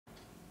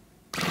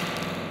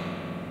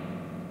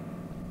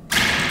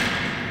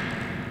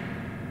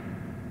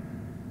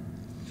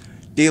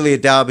Delia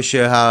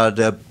Derbyshire had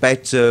a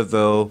better,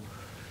 though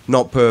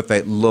not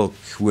perfect, luck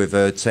with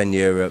her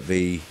tenure at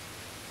the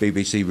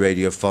BBC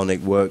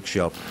Radiophonic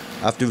Workshop.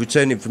 After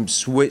returning from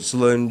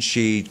Switzerland,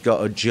 she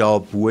got a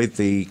job with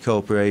the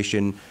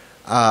corporation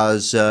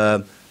as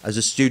a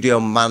studio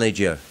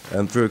manager,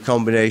 and through a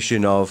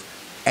combination of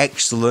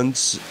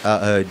excellence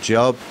at her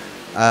job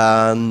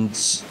and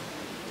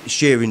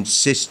sheer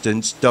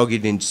insistence,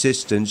 dogged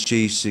insistence,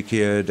 she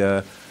secured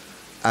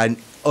an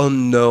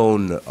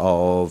unknown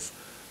of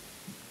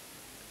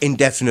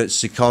indefinite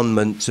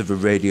secondment to the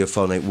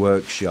Radiophonic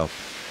Workshop.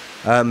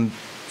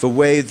 The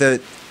way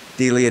that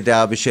Delia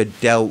Derbyshire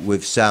dealt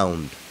with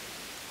sound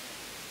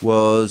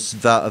was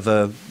that of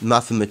a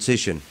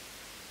mathematician.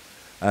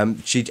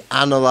 She'd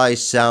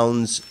analyse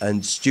sounds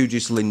and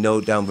studiously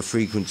note down the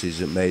frequencies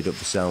that made up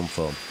the sound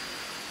form,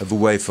 of the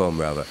waveform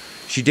rather.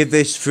 She did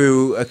this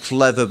through a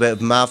clever bit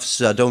of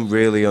maths I don't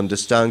really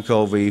understand,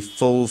 called the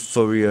full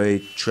Fourier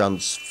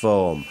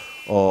transform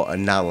or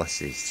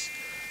analysis.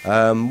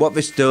 What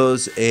this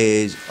does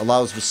is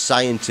allows the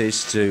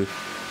scientists to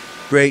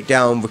break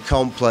down the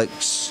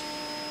complex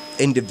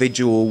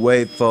individual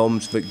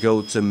waveforms that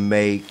go to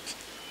make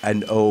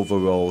an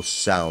overall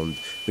sound,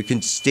 the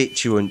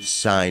constituent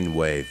sine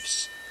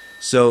waves.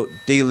 So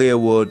Delia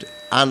would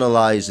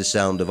analyse the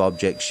sound of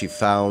objects she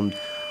found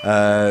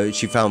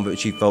that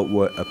she thought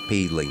were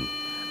appealing.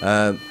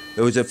 There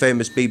was a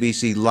famous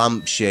BBC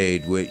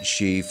lampshade which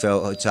she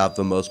felt to have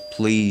the most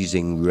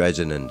pleasing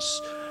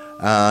resonance,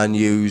 and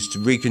used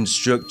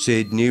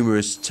reconstructed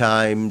numerous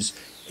times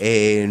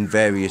in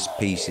various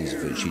pieces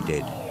that she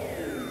did.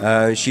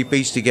 She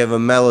pieced together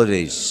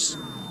melodies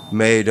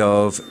made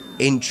of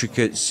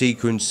intricate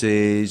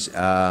sequences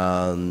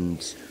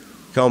and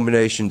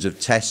combinations of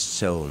test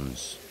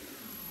tones.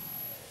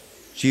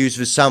 She used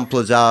the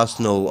sampler's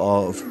arsenal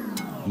of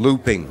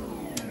looping,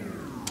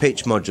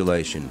 pitch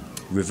modulation,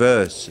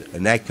 reverse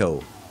and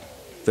echo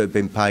that had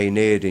been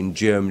pioneered in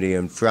Germany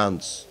and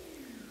France.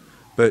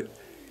 But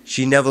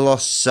she never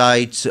lost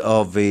sight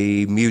of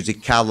the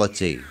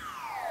musicality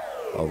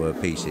of her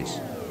pieces.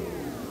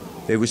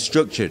 They were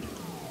structured,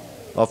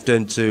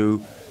 often to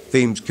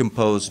themes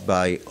composed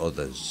by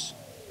others.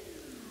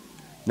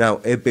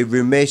 Now, it'd be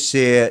remiss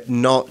here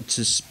not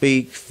to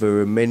speak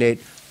for a minute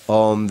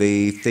on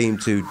the theme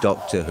to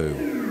Doctor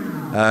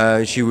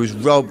Who. She was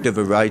robbed of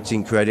a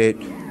writing credit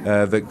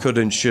that could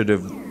and should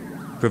have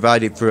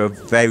provided for her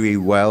very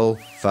well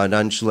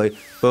financially,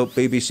 but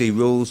BBC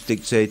rules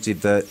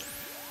dictated that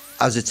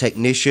as a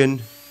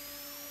technician,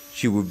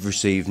 she would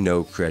receive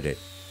no credit.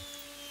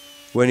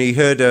 When he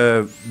heard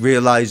a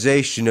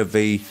realisation of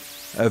the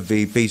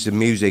piece of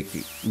music,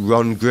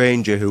 Ron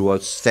Granger, who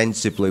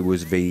ostensibly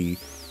was the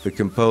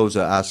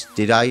composer, asked,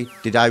 "Did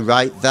I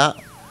write that?"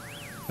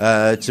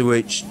 To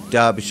which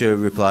Derbyshire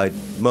replied,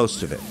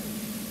 "Most of it."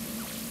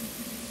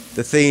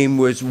 The theme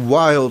was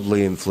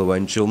wildly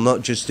influential,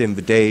 not just in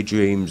the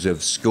daydreams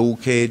of school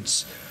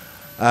kids,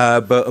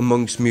 but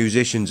amongst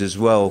musicians as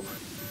well.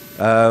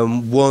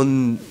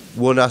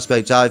 One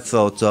aspect I've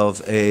thought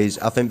of is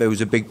I think there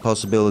was a big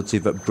possibility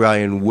that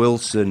Brian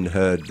Wilson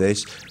heard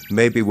this,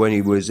 maybe when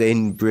he was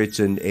in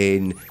Britain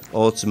in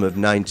autumn of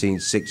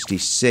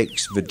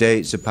 1966. The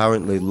dates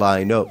apparently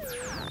line up,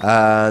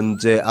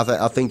 and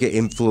I think it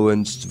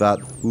influenced that.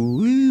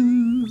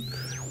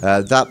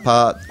 That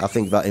part, I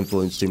think that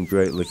influenced him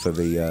greatly for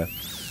the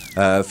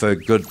for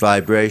good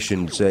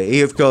vibrations.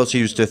 He, of course,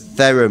 used a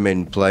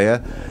theremin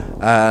player,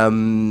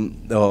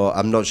 or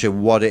I'm not sure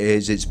what it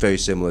is. It's very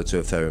similar to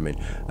a theremin,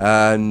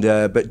 and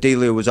but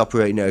Delia was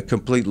operating at a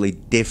completely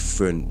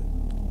different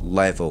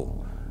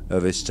level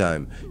of his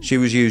time. She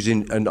was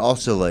using an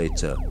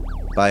oscillator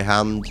by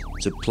hand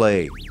to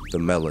play the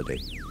melody.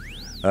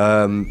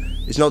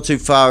 It's not too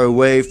far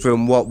away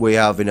from what we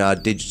have in our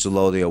digital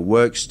audio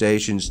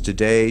workstations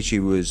today. She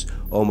was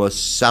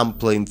almost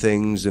sampling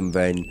things and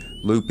then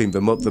looping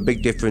them up. The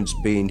big difference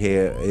being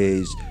here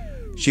is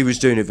she was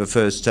doing it the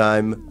first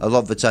time. A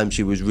lot of the time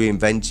she was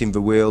reinventing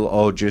the wheel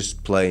or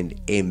just plain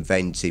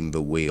inventing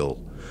the wheel.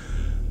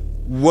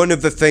 One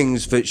of the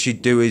things that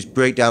she'd do is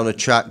break down a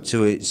track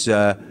to its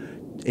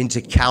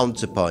into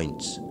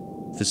counterpoints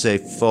for, say,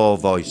 4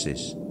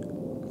 voices.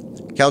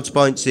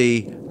 Counterpoint's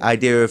the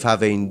idea of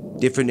having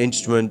different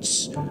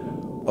instruments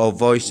or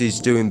voices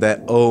doing their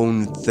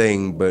own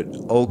thing, but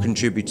all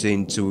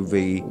contributing to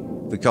the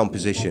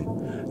composition.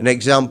 An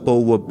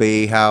example would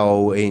be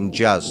how in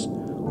jazz,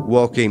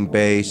 walking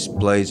bass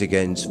plays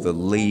against the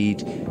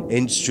lead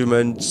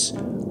instruments,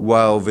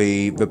 while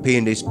the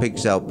pianist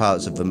picks out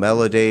parts of the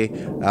melody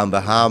and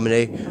the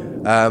harmony.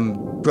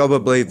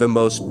 Probably the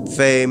most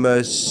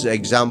famous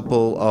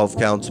example of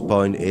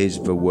counterpoint is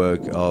the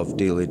work of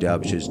Delia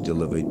Derbyshire's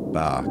delivered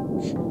Bach.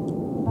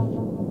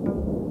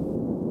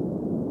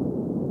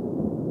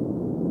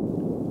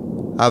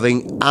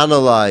 Having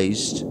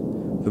analysed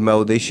the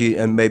melody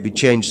and maybe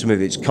changed some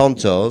of its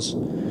contours,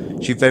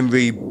 she then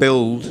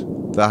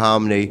rebuild the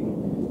harmony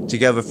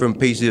together from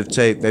pieces of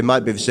tape. They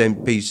might be the same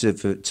piece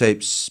of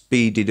tape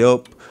speeded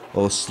up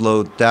or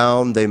slowed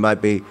down. They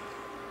might be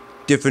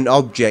different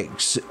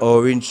objects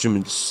or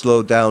instruments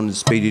slowed down and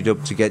speeded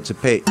up to get to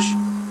pitch.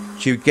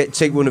 She would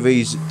take one of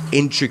these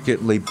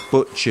intricately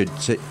butchered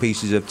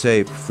pieces of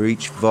tape for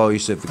each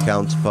voice of the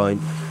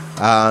counterpoint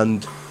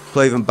and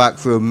play them back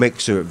through a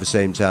mixer at the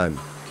same time.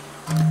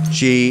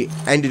 She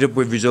ended up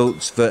with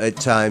results that at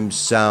times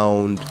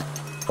sound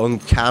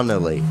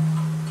uncannily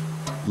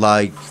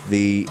like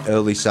the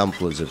early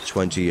samplers of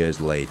 20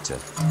 years later.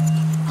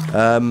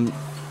 The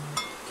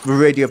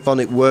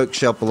Radiophonic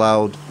Workshop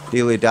allowed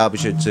Delia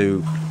Derbyshire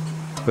to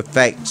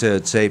perfect her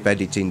tape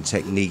editing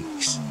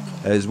techniques,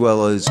 as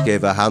well as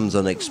gave her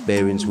hands-on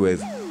experience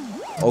with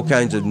all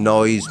kinds of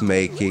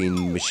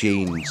noise-making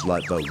machines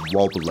like the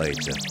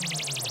WOBBULATOR.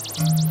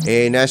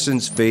 In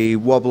essence, the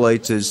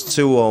WOBBULATOR's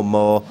two or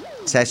more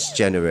test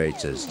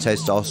generators,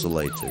 test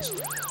oscillators,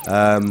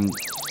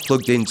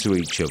 plugged into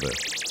each other.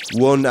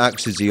 One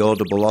acts as the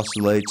audible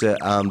oscillator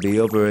and the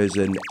other as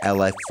an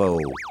LFO.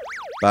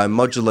 By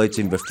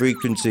modulating the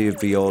frequency of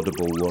the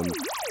audible one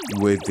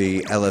with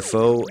the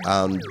LFO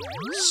and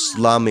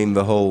slamming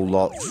the whole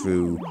lot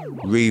through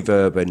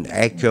reverb and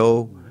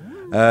echo,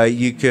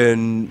 you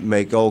can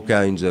make all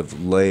kinds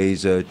of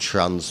laser,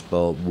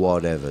 transport,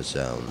 whatever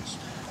sounds.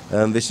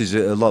 This is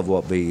a lot of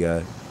what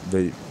the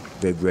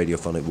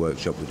Radiophonic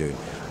Workshop were doing.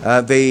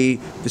 The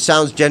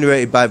sounds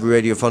generated by the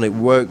Radiophonic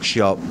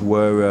Workshop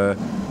were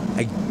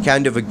a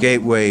kind of a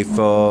gateway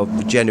for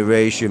the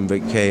generation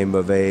that came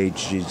of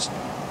age's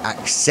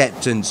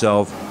acceptance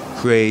of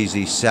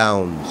crazy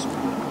sounds.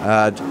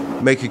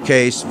 I'd make a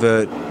case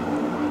that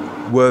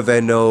were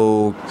there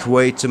no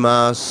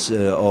Quatermass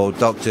or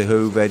Doctor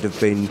Who, there'd have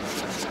been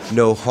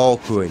no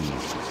Hawkwind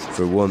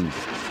for one,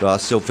 but I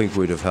still think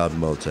we'd have had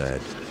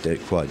Motorhead,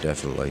 quite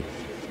definitely,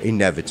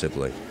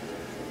 inevitably.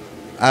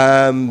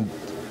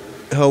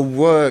 Her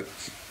work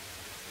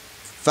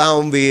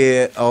found the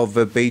ear of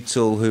a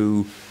Beatle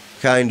who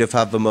kind of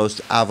had the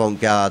most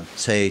avant-garde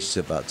taste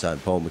at that time,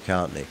 Paul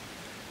McCartney.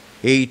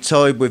 He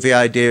toyed with the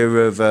idea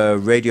of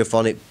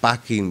radiophonic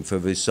backing for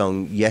the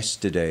song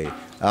Yesterday.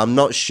 I'm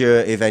not sure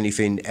if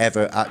anything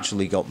ever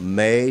actually got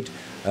made,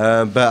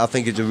 but I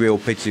think it's a real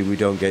pity we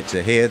don't get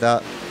to hear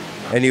that.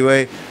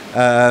 Anyway,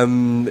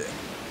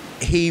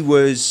 he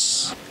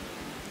was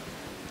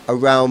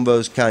around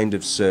those kind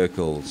of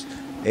circles.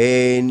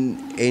 In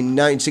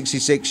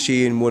 1966,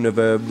 she and one of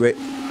her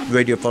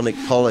radiophonic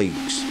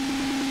colleagues,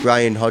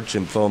 Brian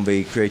Hodgson, formed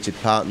the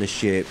creative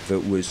partnership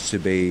that was to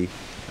be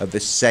at the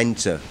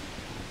centre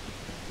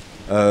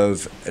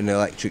of an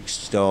electric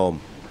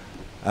storm.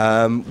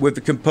 With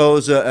the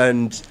composer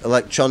and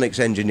electronics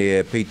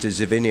engineer Peter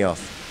Zinovieff,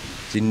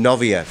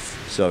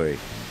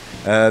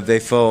 they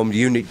formed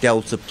Unit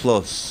Delta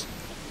Plus.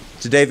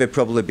 Today they'd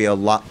probably be a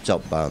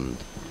laptop band.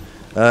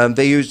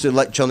 They used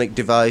electronic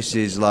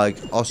devices like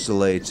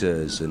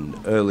oscillators and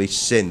early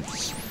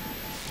synths,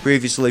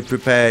 previously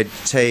prepared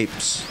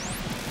tapes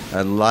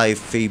and live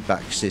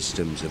feedback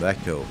systems of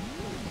echo.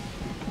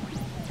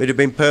 It had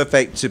been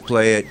perfect to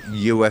play at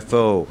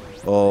UFO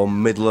or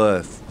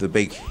Middle-earth, the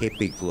big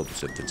hippie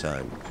clubs of the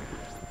time.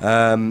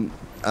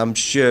 I'm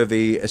sure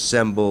the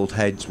assembled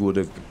heads would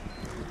have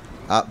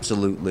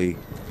absolutely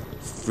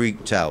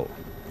freaked out,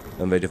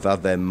 and they'd have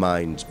had their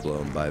minds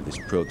blown by this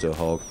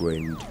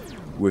proto-Hawkwind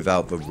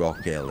without the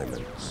rock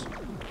elements.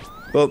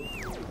 But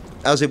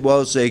as it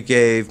was, they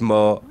gave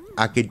more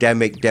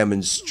academic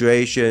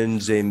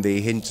demonstrations in the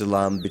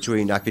hinterland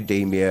between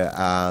academia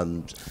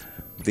and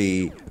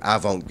the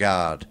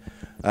avant-garde.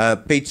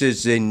 Peter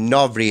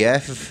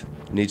Zinovieff,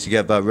 need to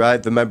get that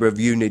right, the member of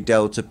Unit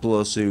Delta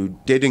Plus who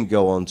didn't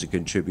go on to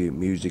contribute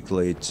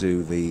musically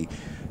to the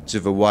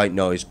White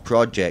Noise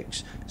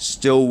project,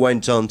 still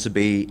went on to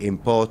be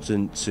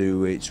important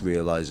to its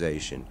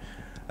realization.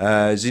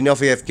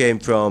 Zinovieff came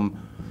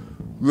from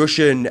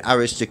Russian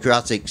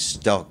aristocratic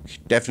stock,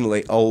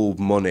 definitely old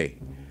money.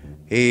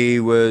 He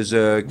was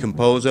a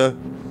composer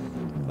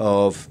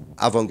of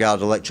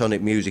avant-garde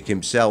electronic music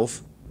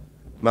himself,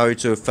 married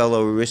to a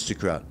fellow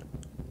aristocrat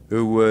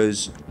who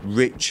was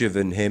richer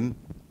than him.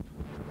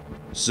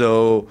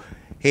 So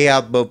he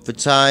had both the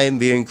time,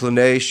 the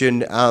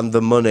inclination and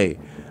the money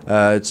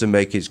to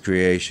make his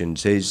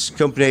creations. His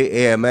company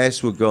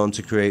EMS would go on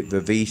to create the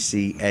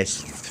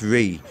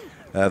VCS3,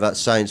 that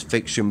science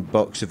fiction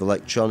box of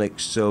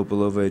electronics so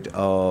beloved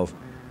of,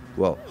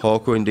 well,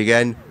 Hawkwind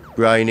again,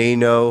 Brian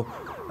Eno,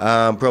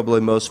 and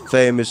probably most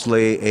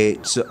famously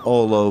it's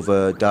all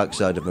over Dark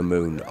Side of the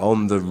Moon,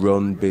 On the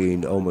Run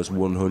being almost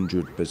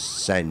 100%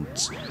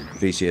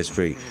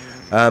 VCS3.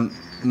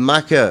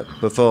 Macca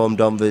performed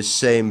on the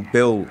same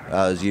bill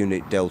as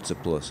Unit Delta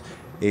Plus.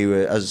 He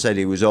was, as I said,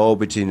 he was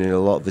orbiting in a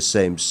lot of the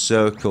same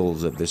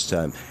circles at this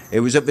time. It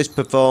was at this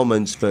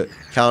performance that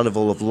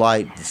Carnival of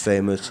Light, the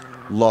famous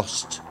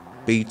lost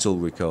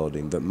Beatle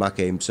recording that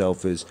Macca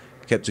himself has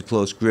kept a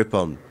close grip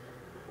on,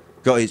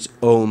 got its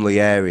only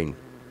airing.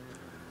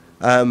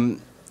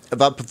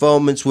 That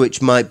performance,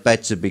 which might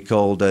better be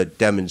called a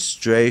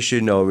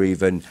demonstration or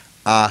even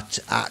art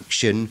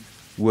action,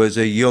 was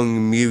a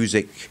young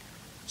music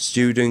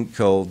student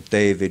called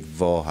David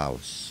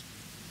Vorhaus.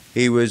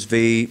 He was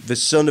the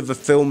son of a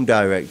film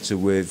director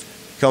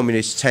with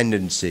communist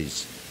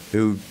tendencies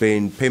who'd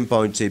been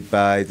pinpointed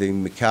by the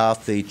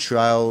McCarthy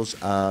trials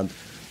and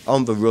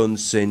on the run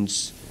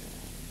since,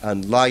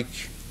 and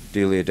like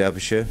Delia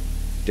Derbyshire,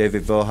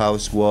 David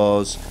Vorhaus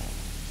was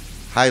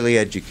highly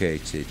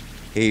educated.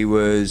 He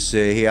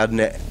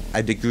had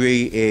a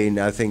degree in,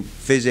 I think,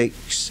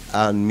 physics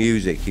and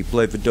music. He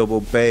played the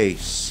double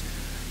bass.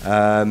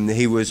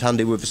 He was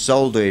handy with a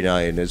soldering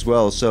iron as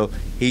well, so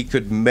he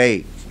could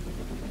make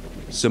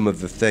some of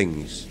the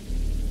things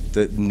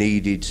that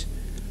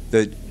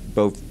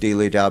both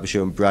Delia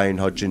Derbyshire and Brian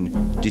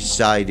Hodgson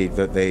decided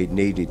that they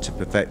needed to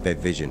perfect their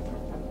vision.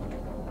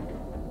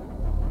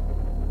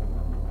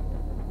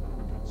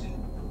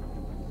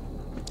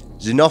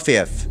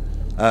 Zinovieff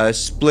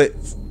split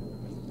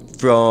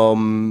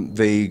from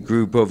the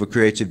group over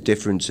creative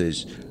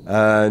differences,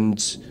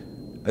 and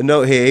a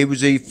note here, he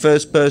was the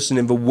first person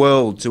in the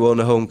world to own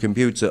a home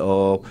computer,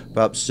 or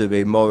perhaps to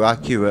be more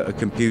accurate, a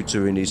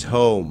computer in his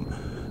home,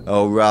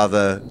 or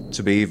rather,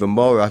 to be even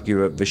more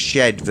accurate, the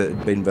shed that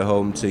had been the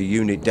home to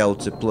Unit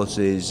Delta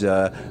Plus's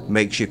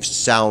makeshift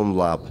sound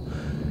lab.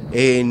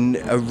 In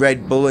a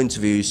Red Bull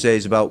interview, he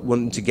says about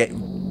wanting to get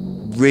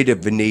rid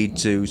of the need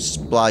to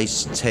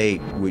splice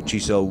tape, which he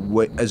saw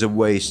as a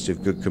waste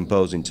of good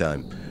composing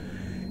time.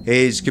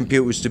 His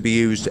computer was to be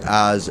used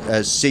as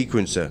a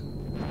sequencer,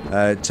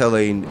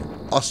 telling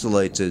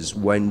oscillators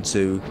when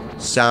to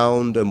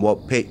sound and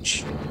what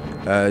pitch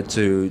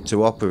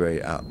to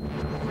operate at.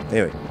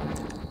 Anyway,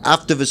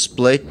 after the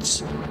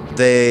split,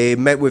 they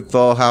met with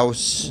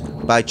Vorhaus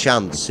by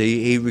chance.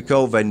 He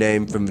recalled their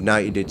name from the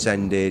night he'd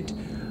attended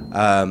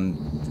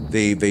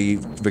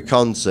the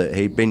concert.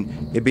 He'd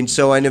been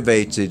so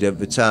innovated at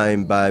the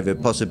time by the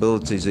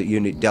possibilities that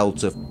Unit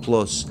Delta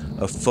Plus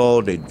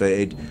afforded that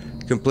he'd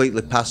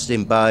completely passed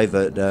him by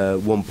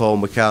that one Paul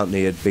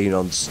McCartney had been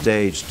on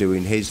stage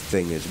doing his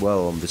thing as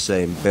well on the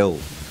same bill.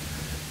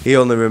 He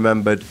only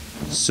remembered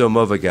some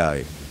other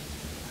guy.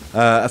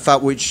 A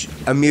fact which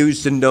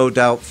amused and no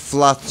doubt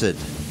flattered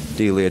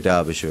Delia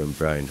Derbyshire and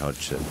Brian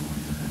Hodgson.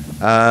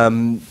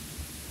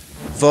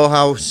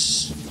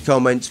 Vorhaus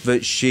comments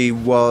that she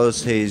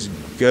was his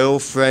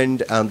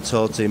girlfriend and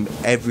taught him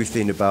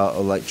everything about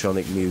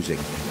electronic music.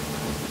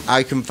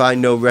 I can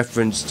find no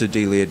reference to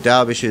Delia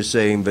Derbyshire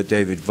saying that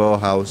David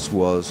Vorhaus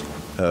was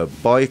her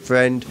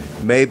boyfriend.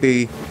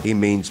 Maybe he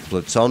means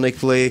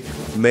platonically.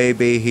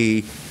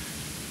 Maybe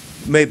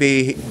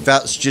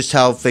that's just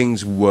how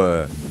things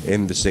were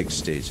in the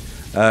 60s.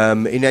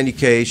 In any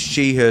case,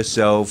 she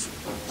herself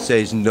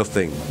says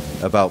nothing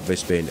about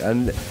this being.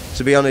 And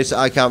to be honest,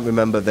 I can't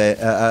remember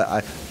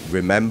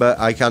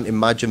I can't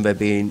imagine there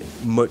being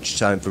much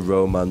time for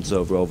romance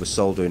over all the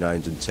soldering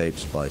irons and tape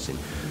splicing.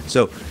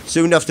 So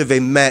soon after they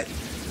met,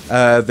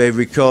 they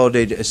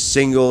recorded a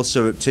single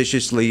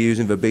surreptitiously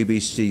using the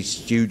BBC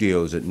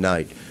studios at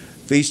night.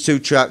 These two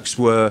tracks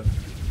were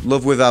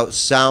Love Without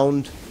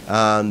Sound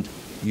and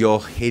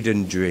Your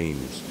Hidden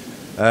Dreams.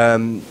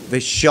 They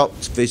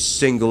shopped this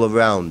single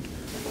around.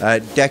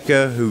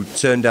 Decca, who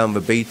turned down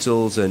the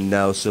Beatles and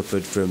now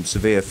suffered from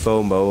severe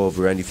FOMO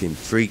over anything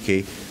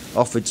freaky,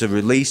 offered to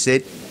release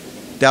it,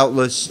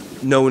 doubtless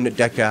knowing that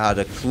Decca had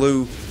a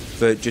clue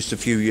that just a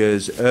few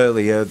years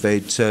earlier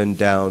they'd turned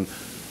down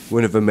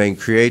one of the main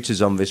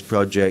creators on this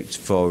project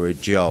for a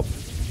job.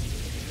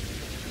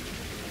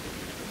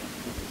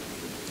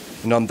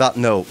 And on that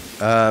note,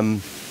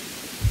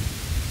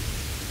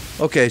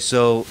 okay,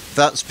 so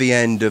that's the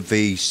end of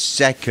the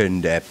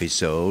second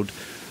episode.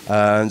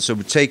 And so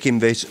we're taking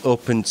this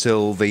up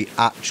until the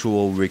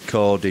actual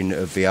recording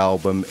of the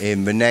album.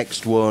 In the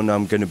next one,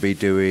 I'm going to be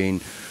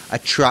doing a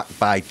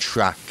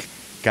track-by-track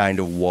kind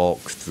of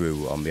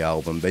walkthrough on the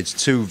album. There's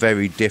two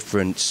very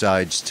different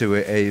sides to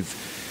it.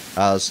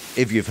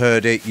 If you've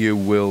heard it, you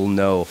will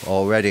know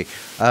already.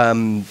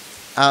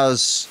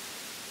 As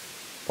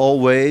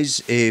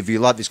always, if you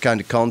like this kind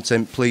of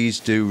content, please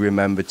do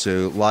remember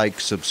to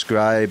like,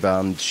 subscribe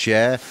and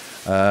share.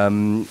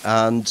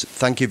 And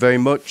thank you very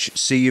much.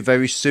 See you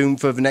very soon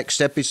for the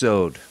next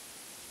episode.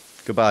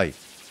 Goodbye.